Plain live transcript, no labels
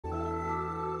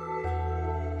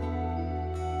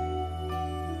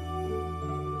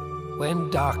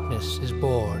when darkness is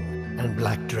born and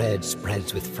black dread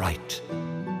spreads with fright.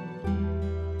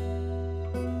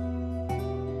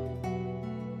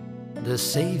 The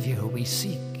Savior we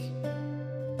seek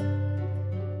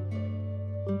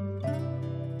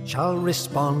shall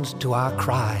respond to our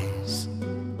cries.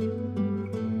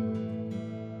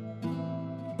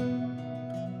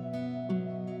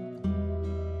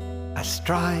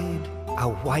 Astride a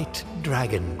white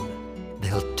dragon,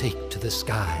 they'll take to the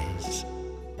skies.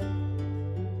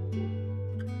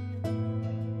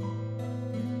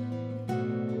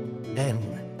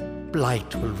 Then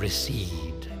blight will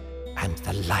recede, and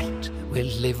the light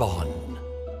will live on.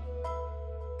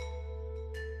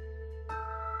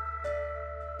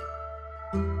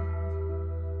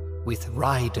 With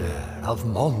rider of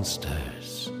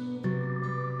monsters.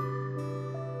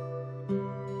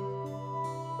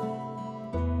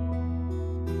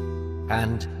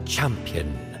 And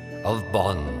champion of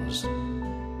bonds.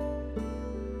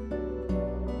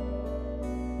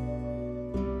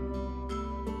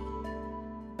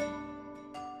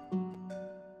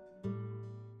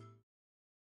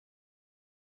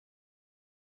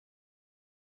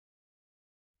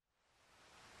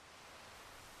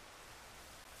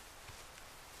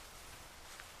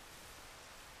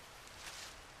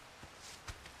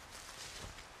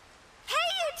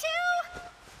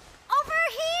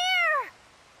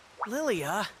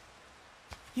 Lilia,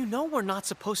 you know we're not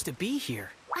supposed to be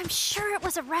here. I'm sure it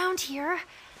was around here.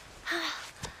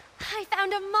 I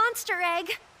found a monster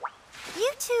egg.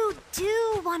 You two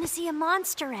do want to see a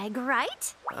monster egg,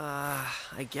 right?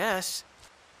 I guess.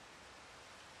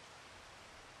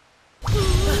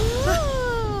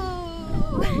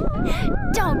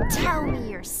 Don't tell me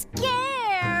you're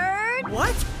scared.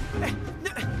 What?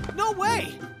 No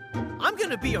way! I'm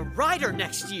gonna be a rider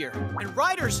next year, and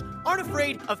riders aren't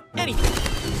afraid of anything.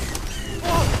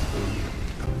 Whoa!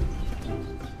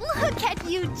 Look at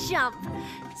you jump.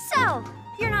 So,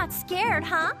 you're not scared,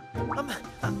 huh?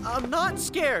 I'm not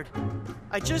scared.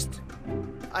 I just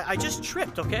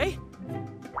tripped, okay?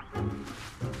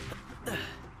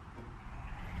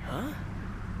 Huh?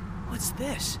 What's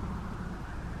this?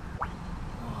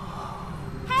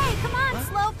 Hey, come on,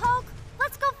 Slowpoke.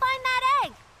 Let's go find that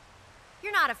egg.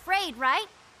 You're not afraid, right?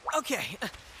 Okay,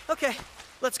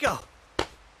 let's go.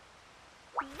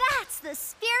 That's the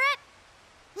spirit.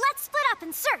 Let's split up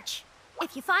and search.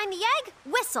 If you find the egg,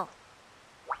 whistle.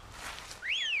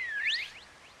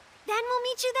 Then we'll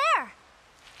meet you there.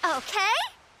 Okay?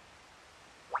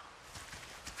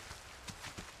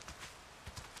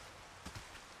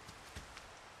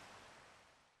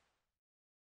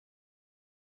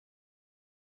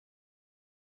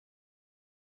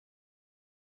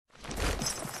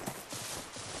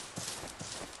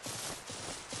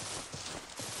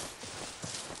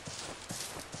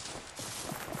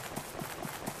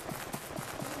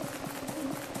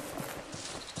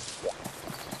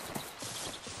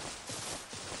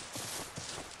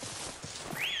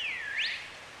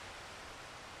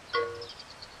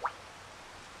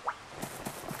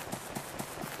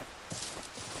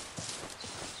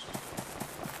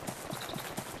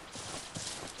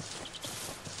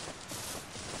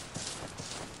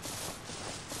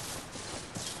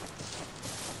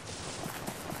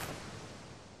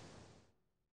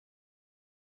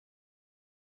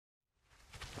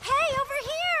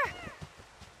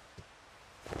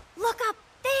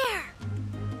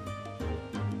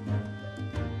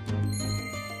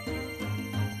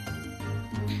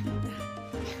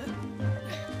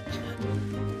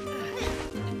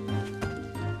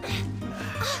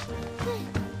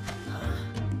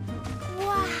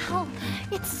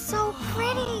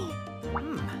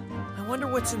 I wonder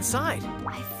what's inside.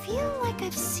 I feel like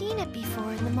I've seen it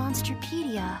before in the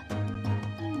Monsterpedia.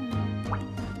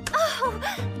 Oh,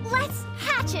 let's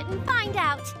hatch it and find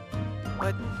out.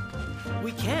 But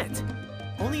we can't.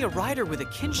 Only a rider with a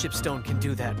kinship stone can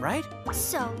do that, right?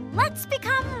 So let's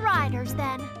become riders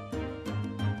then.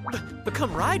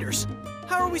 Become riders?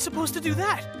 How are we supposed to do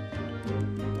that?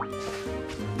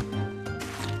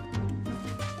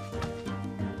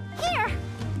 Here!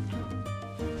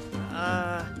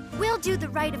 We'll do the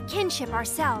rite of kinship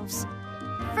ourselves.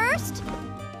 First,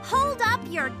 hold up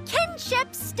your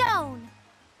kinship stone.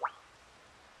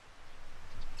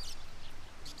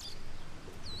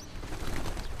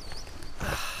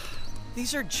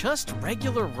 These are just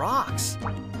regular rocks.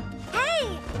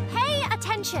 Hey, pay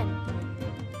attention.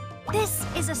 This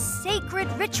is a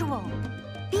sacred ritual.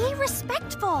 Be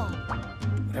respectful.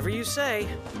 Whatever you say.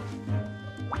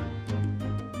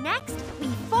 Next, we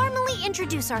formally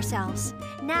introduce ourselves.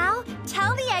 Now,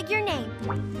 tell the egg your name.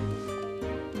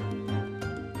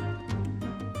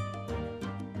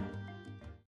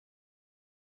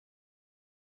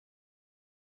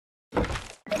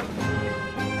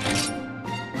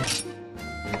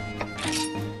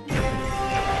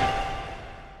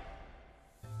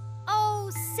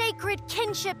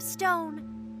 kinship stone.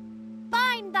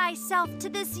 Bind thyself to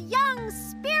this young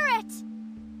spirit.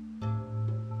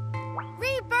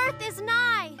 Rebirth is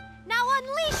nigh. Now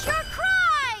unleash your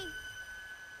cry!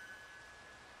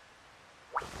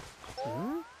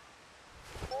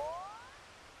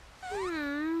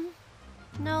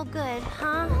 No good,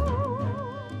 huh?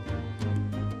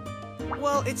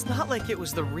 Well, it's not like it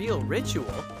was the real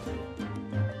ritual.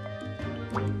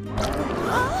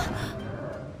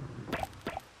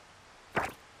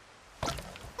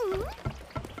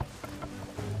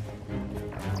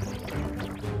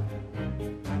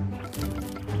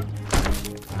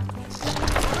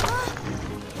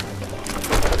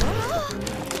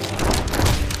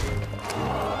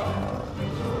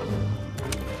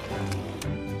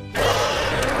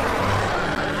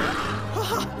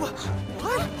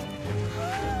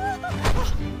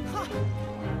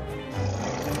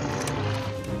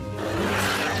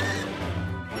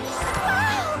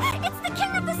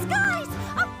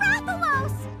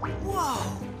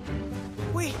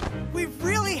 We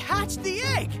really hatched the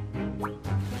egg!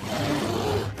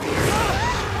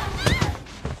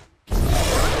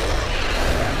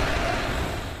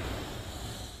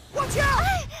 Watch out!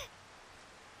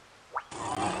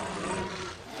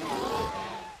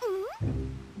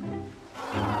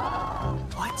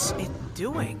 What's it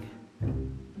doing?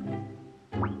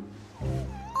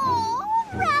 Oh,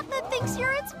 Ratha thinks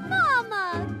you're its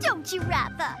mama. Don't you,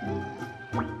 Ratha?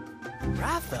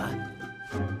 Ratha?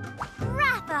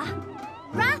 Ratha.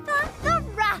 Ratha the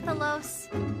Rathalos.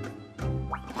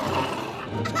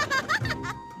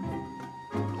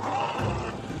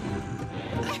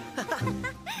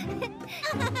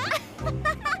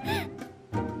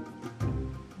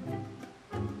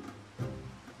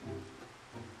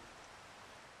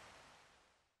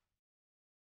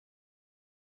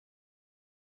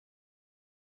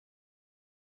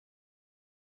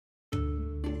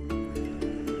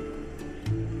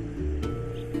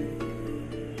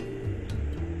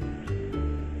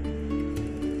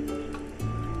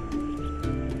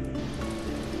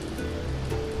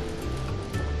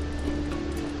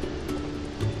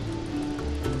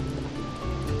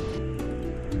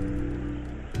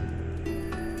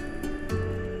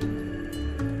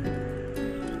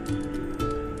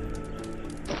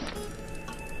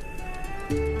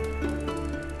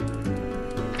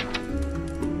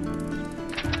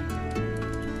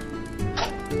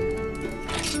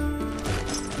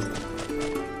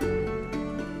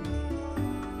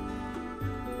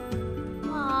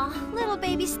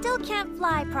 Baby still can't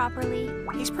fly properly.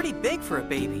 He's pretty big for a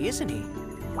baby, isn't he?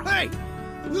 Hey!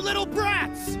 You little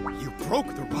brats! You broke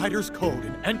the rider's code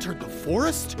and entered the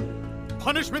forest?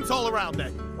 Punishments all around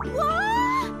then.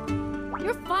 What?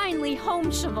 You're finally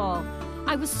home, Cheval.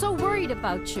 I was so worried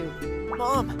about you.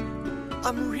 Mom,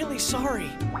 I'm really sorry.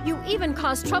 You even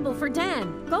caused trouble for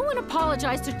Dan. Go and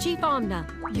apologize to Chief Omna.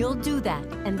 You'll do that,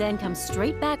 and then come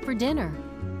straight back for dinner.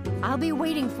 I'll be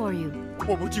waiting for you.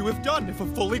 What would you have done if a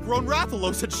fully grown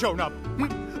Rathalos had shown up?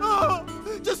 Oh,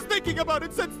 just thinking about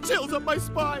it sends chills up my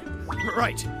spine.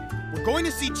 Right. We're going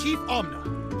to see Chief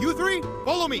Omna. You three,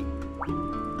 follow me.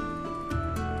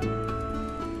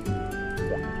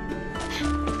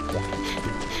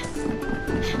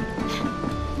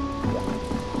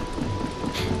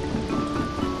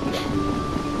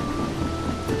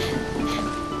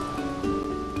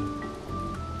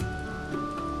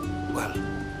 Well,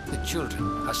 the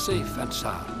children are safe and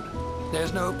sound.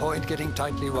 There's no point getting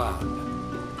tightly wound.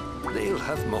 They'll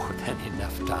have more than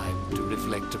enough time to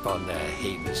reflect upon their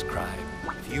heinous crime.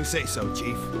 If you say so,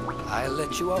 Chief. I'll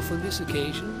let you off on this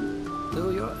occasion, though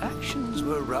your actions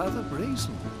were rather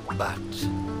brazen. But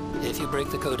if you break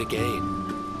the code again,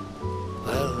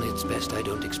 well, it's best I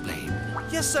don't explain.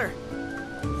 Yes, sir.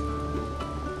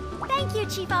 Thank you,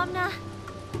 Chief Omna.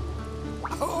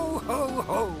 Ho, ho,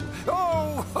 ho!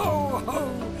 Ho, ho,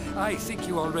 ho! I think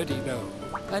you already know.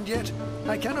 And yet,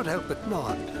 I cannot help but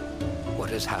nod. What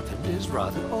has happened is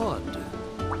rather odd.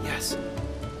 Yes.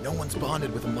 No one's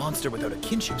bonded with a monster without a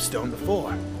kinship stone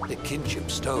before. The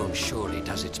kinship stone surely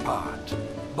does its part.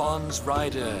 Bonds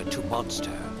rider to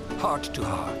monster, heart to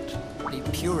heart. The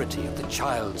purity of the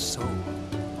child's soul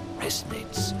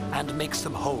resonates and makes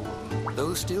them whole.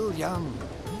 Though still young,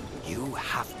 you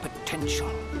have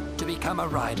potential to become a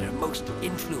rider most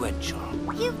influential.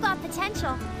 You've got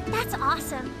potential. That's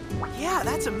awesome. Yeah,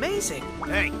 that's amazing.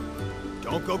 Hey,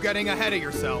 don't go getting ahead of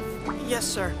yourself. Yes,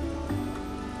 sir.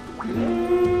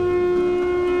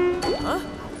 Huh?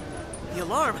 The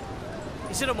alarm.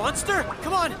 Is it a monster?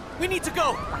 Come on, we need to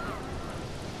go.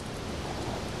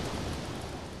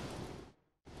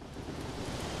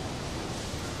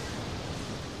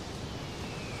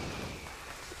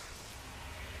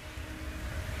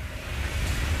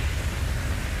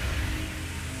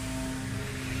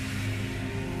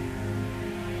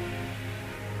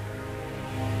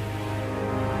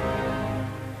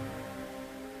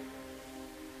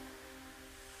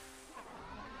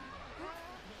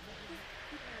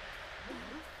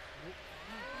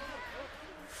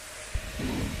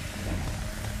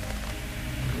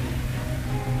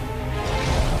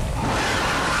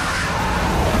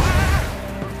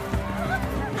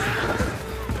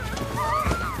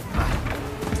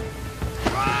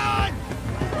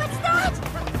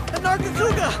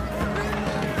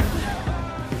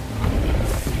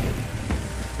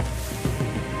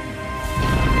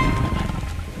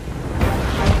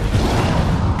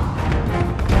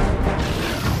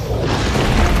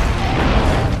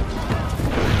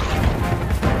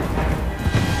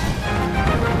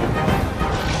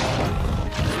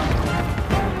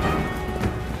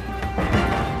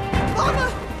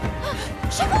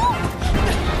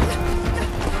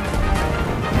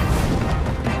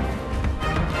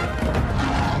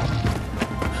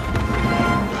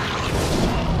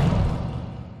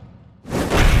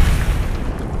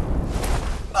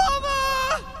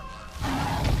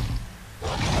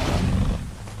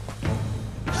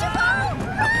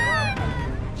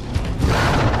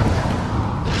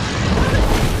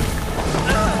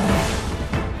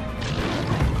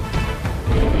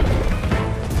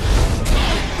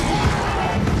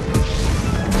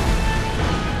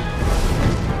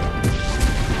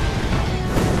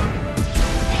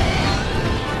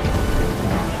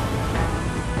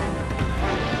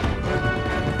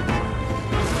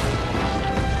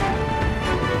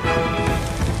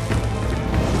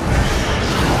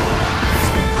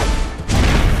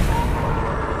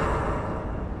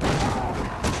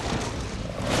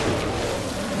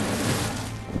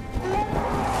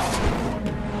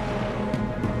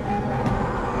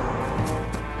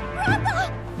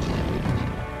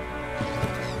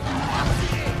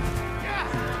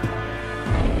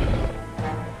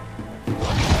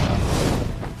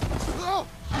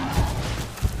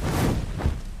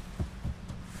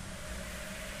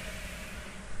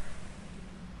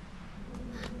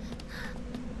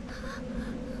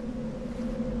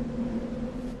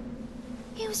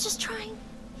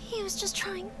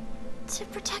 to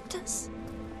protect us.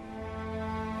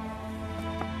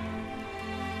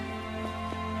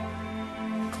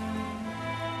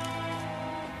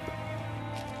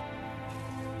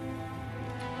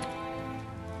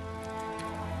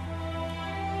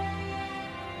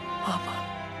 Mama.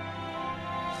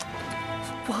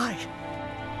 Why?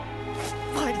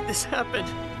 Why did this happen?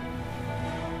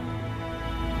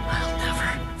 I'll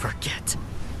never forget.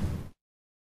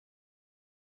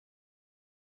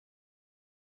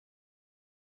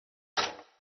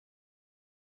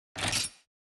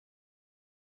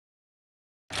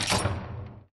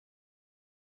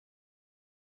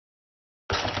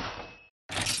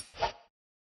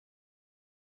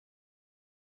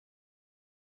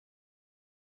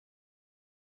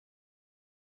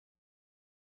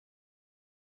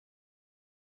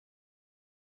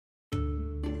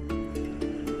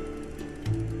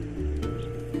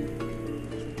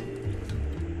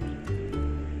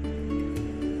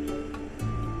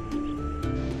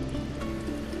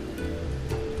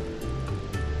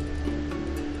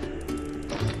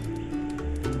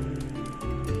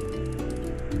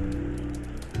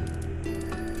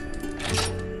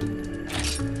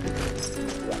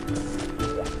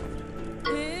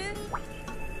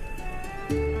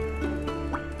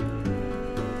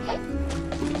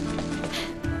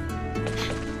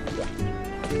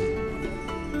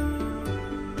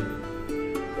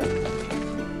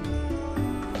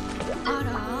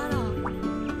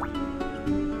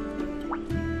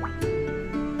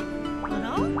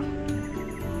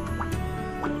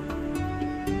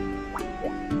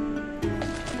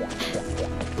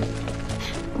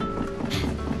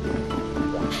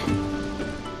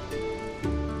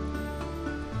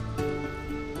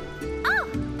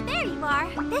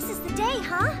 This is the day,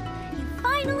 huh? You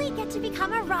finally get to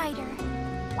become a rider.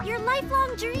 Your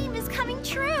lifelong dream is coming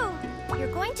true.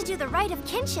 You're going to do the rite of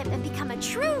kinship and become a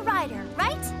true rider,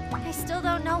 right? I still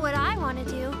don't know what I want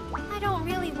to do. I don't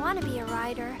really want to be a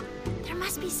rider. There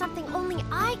must be something only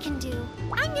I can do.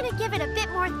 I'm gonna give it a bit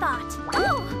more thought.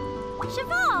 Oh!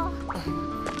 Cheval!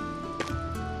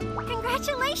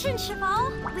 Congratulations,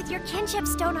 Cheval! With your kinship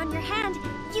stone on your hand,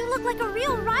 you look like a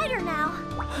real rider now.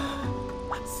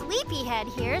 Sleepyhead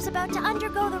here is about to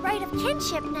undergo the rite of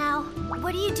kinship now.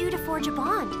 What do you do to forge a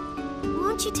bond?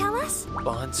 Won't you tell us?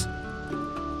 Bonds?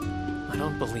 I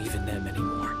don't believe in them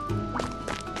anymore.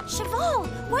 Cheval,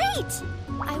 wait!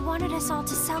 I wanted us all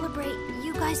to celebrate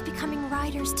you guys becoming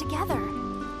riders together.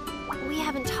 We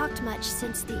haven't talked much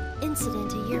since the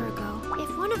incident a year ago.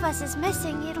 If one of us is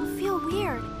missing, it'll feel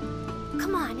weird.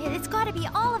 Come on, it's gotta be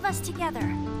all of us together.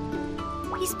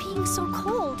 He's being so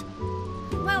cold.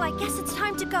 Well, I guess it's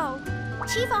time to go.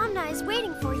 Chief Omna is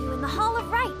waiting for you in the Hall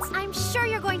of Rites. I'm sure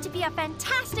you're going to be a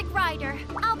fantastic rider.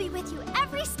 I'll be with you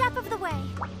every step of the way.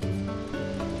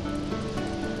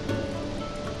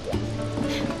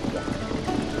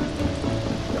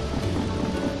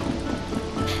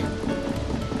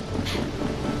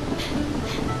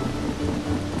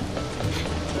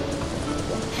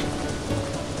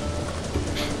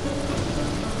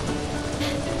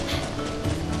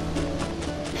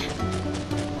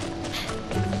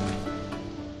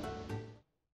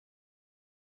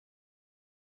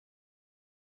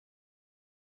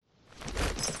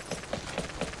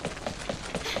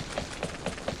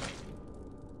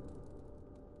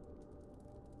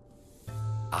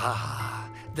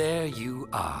 Ah, there you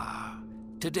are.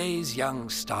 Today's young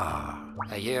star,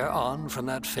 a year on from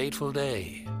that fateful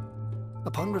day.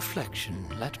 Upon reflection,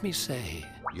 let me say,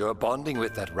 your bonding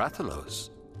with that Rathalos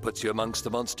puts you amongst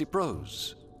the Monsty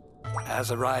Pros.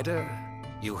 As a rider,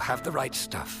 you have the right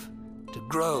stuff to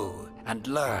grow and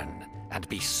learn and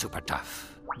be super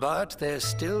tough. But there's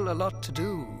still a lot to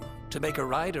do to make a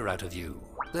rider out of you.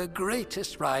 The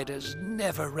greatest riders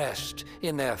never rest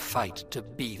in their fight to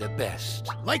be the best.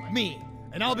 Like me,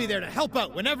 and I'll be there to help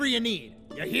out whenever you need.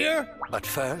 You hear? But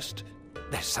first,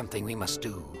 there's something we must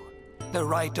do. The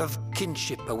rite of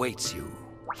kinship awaits you.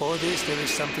 For this, there is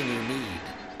something you need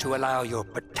to allow your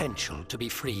potential to be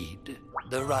freed.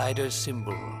 The rider's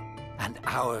symbol, and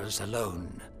ours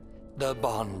alone. The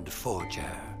Bond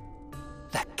Forger.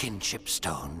 The kinship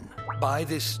stone. By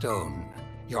this stone,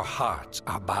 your hearts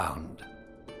are bound.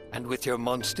 And with your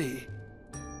Monsty,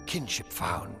 kinship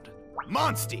found.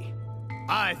 Monsty!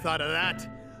 I thought of that.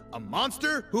 A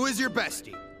monster who is your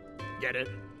bestie. Get it?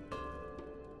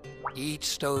 Each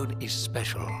stone is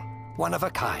special, one of a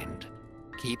kind.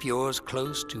 Keep yours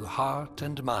close to heart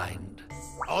and mind.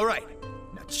 All right,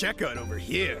 now check out over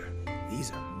here.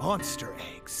 These are monster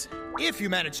eggs. If you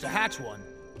manage to hatch one,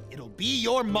 it'll be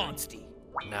your Monsty.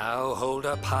 Now hold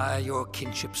up high your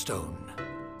kinship stone.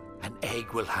 An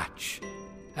egg will hatch.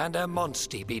 and a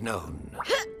monstie be known.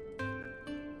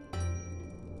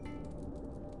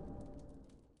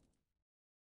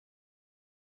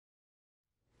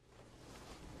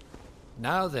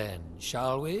 Now then,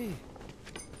 shall we?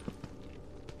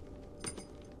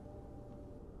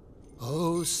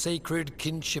 O sacred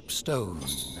kinship stone.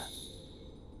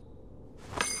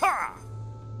 Ha!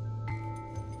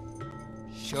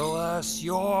 Show us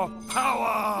your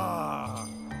power!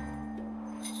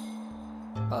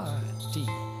 Parti,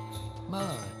 ma,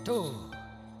 to,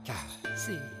 ka,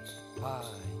 si, pa,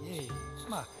 ye,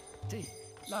 ma, ti,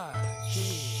 la,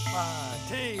 ki, ma,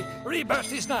 ti.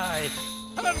 Rebirth is nigh!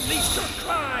 Unleash your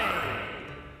cry!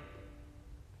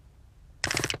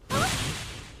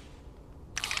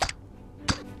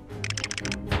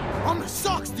 On the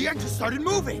socks, the engine started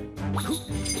moving!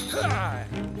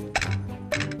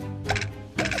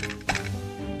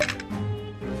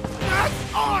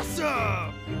 That's awesome!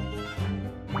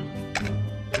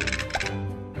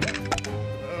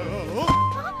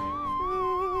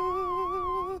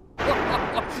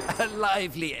 A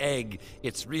lively egg.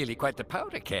 It's really quite the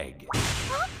powder keg.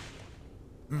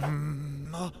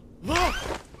 Look!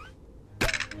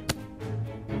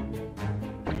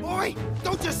 Oi!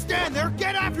 Don't just stand there!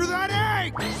 Get after that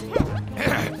egg!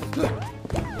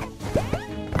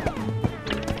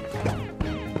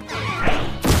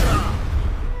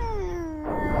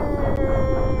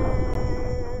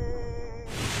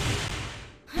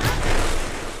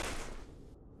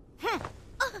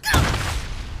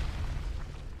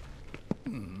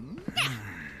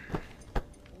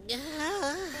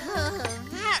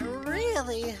 That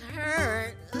really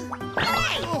hurt.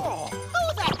 Hey! Who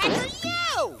the heck are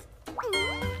you?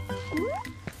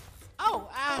 Oh,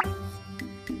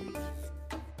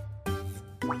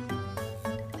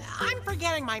 I'm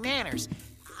forgetting my manners.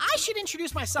 I should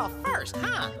introduce myself first,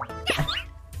 huh?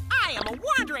 I am a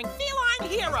wandering feline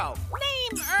hero.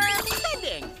 Name,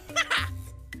 Bending.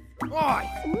 Oi!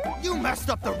 You messed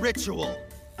up the ritual!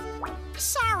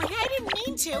 Sorry, I didn't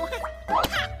mean to.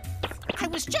 I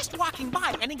was just walking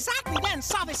by and exactly then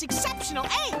saw this exceptional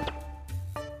egg.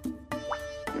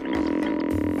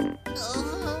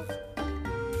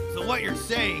 So what you're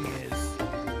saying is,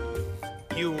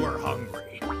 you were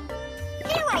hungry.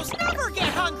 Heroes never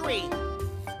get hungry.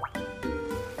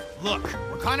 Look,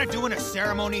 we're kind of doing a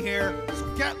ceremony here, so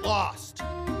get lost.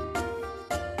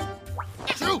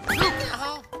 Shoot! Shoot!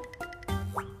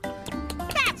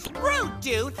 That's rude,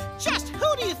 dude. Just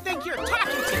who do you think you're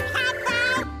talking to, huh,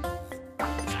 pal?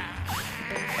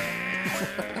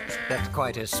 That's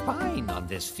quite a spine on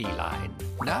this feline.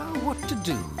 Now what to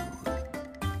do?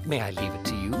 May I leave it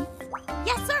to you?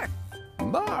 Yes, sir.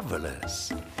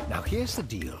 Marvelous. Now here's the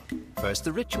deal. First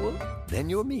the ritual, then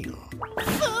your meal.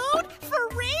 Food? For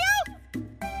real?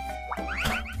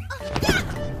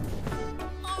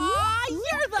 Aw,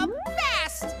 you're the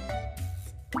best!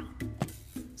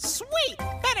 Sweet!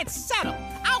 Then it's settled.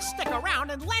 I'll stick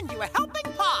around and lend you a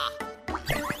helping paw.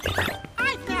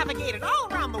 I've navigated all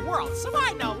around the world, so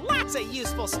I know lots of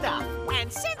useful stuff.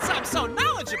 And since I'm so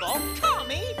knowledgeable, call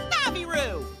me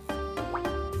Naviroo.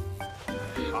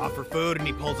 Offer food and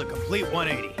he pulls a complete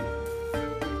 180.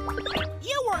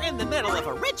 You were in the middle of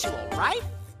a ritual, right?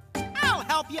 I'll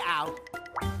help you out.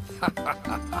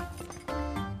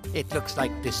 It looks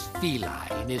like this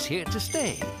feline is here to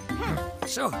stay.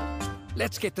 So,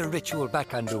 let's get the ritual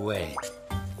back underway.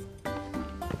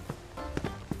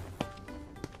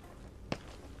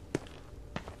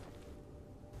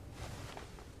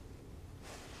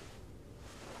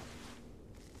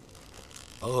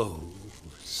 Oh,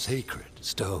 sacred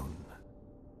stone.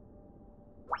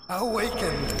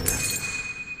 Awaken!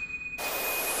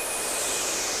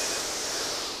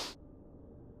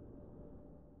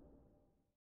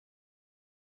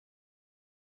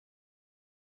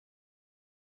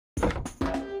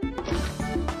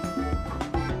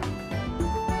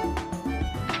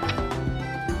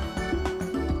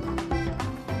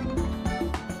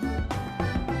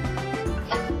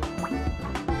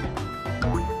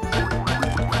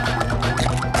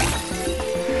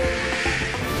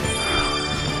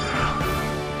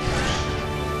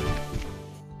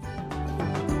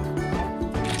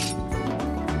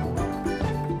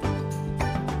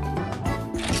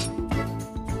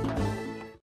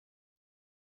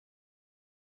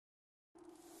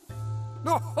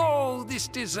 Oh, this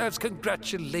deserves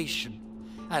congratulation,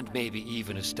 and maybe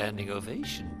even a standing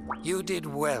ovation. You did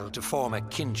well to form a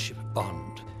kinship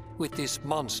bond with this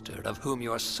monster of whom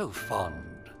you are so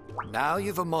fond. Now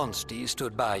you've a monstie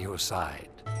stood by your side.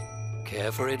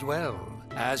 Care for it well,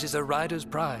 as is a rider's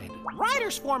pride.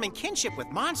 Riders forming kinship with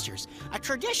monsters, a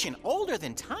tradition older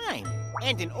than time,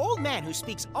 and an old man who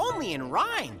speaks only in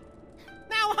rhyme.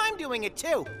 Now I'm doing it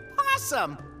too.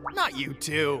 Awesome! Not you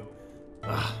two.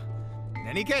 Ugh. In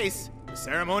any case, the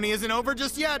ceremony isn't over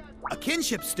just yet. A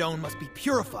kinship stone must be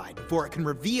purified before it can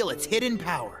reveal its hidden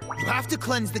power. You have to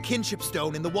cleanse the kinship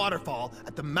stone in the waterfall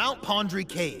at the Mount Pondry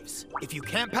Caves. If you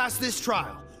can't pass this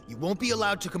trial, you won't be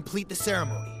allowed to complete the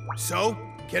ceremony. So,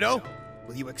 kiddo,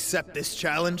 will you accept this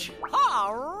challenge?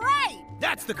 All right!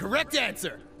 That's the correct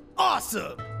answer!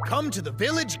 Awesome! Come to the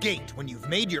village gate when you've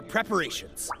made your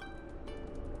preparations.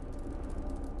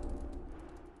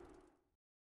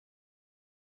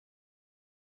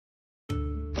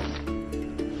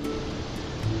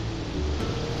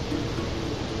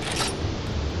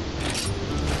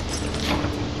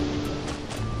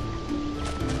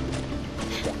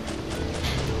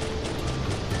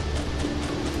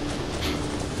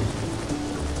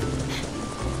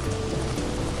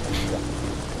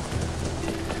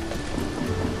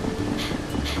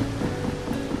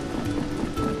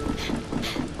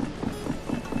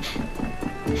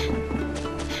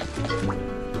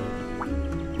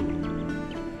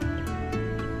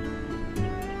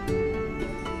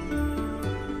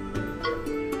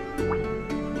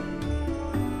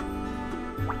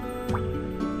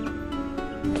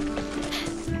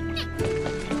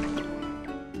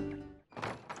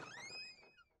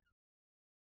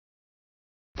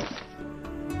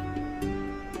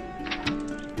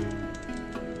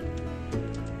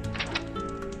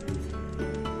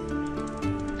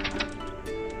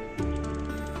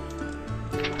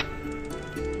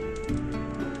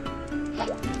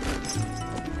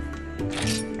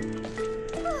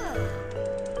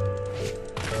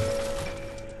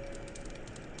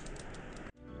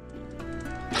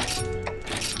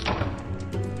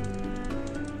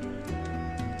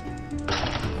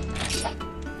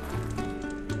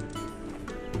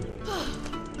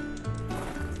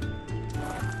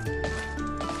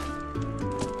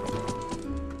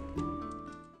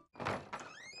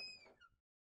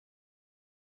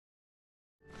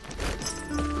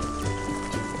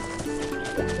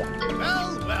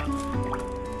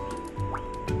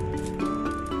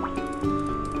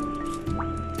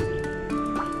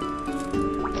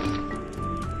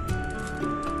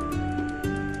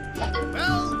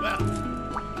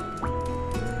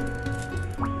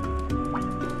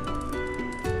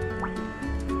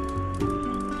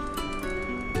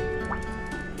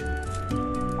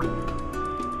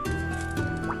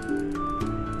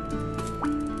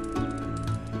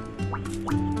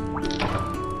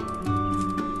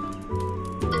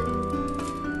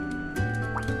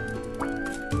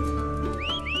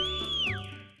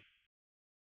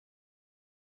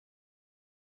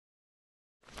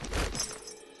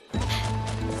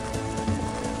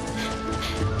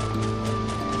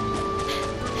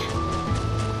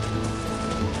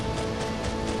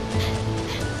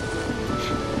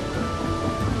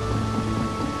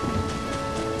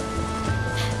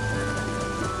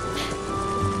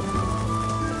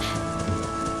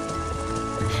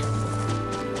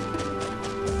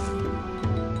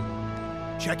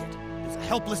 Check it. There's a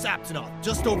helpless Aptonoth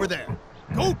just over there.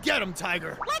 Go get him,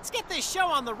 Tiger! Let's get this show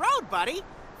on the road, buddy.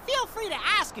 Feel free to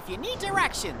ask if you need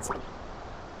directions.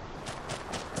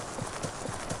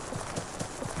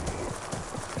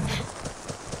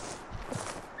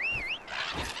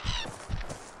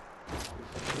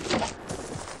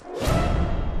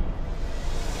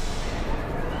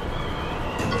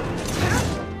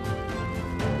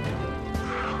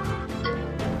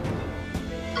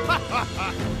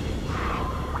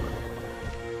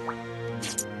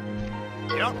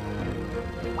 Yep.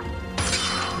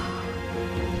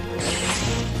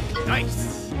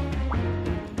 Nice.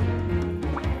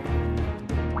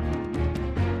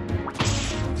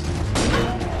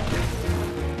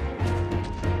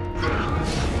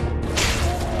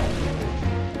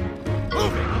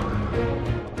 Move it.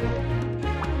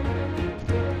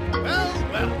 Well,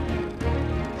 well.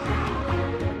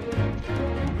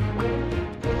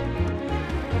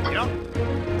 Yep.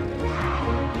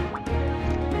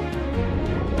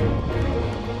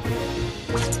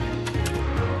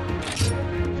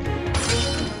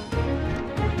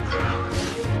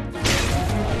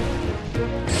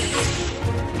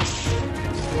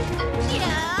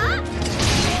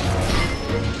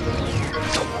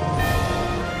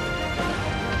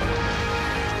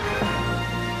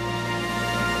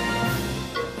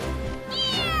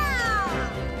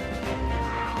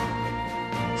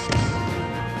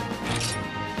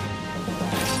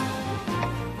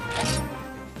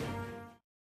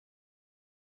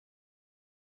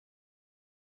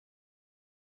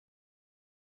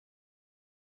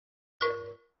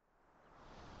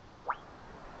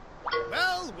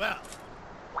 Well, well.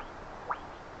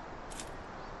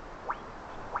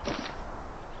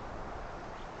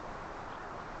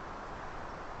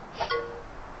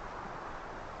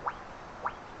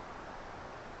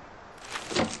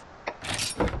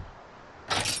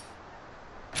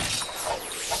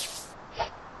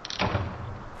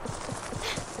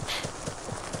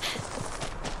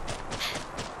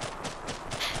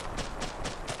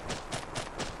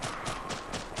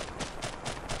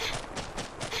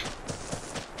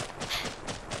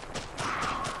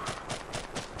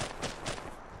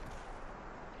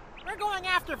 We're going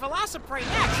after Velociprey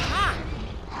next, huh?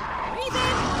 Breathe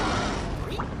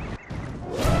in. Breathe.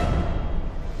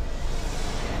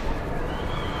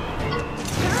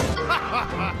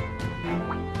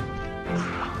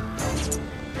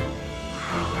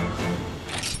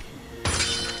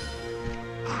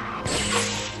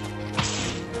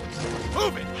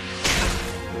 Move it!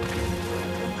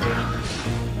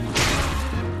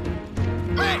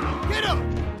 Hey, get up!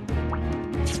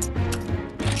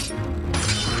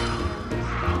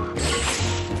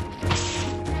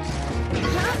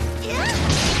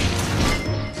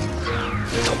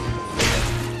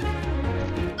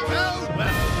 Well,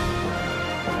 well.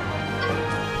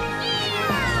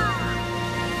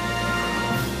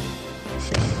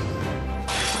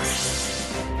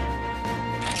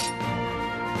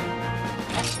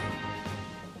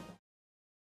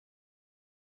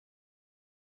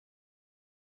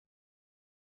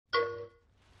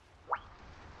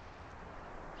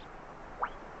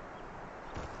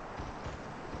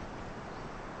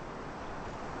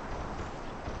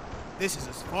 This is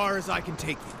as far as I can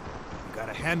take you. You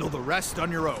gotta handle the rest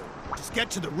on your own. Just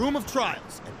get to the Room of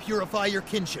Trials and purify your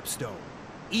kinship stone.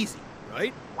 Easy,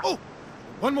 right? Oh,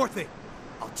 one more thing.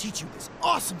 I'll teach you this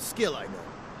awesome skill I know.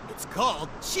 It's called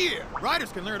Cheer.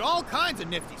 Riders can learn all kinds of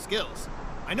nifty skills.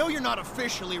 I know you're not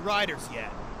officially riders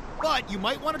yet, but you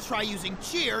might want to try using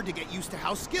Cheer to get used to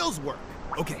how skills work.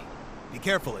 Okay, be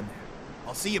careful in there.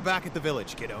 I'll see you back at the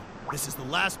village, kiddo. This is the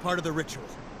last part of the ritual.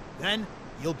 Then,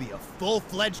 you'll be a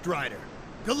full-fledged rider.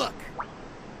 Good luck!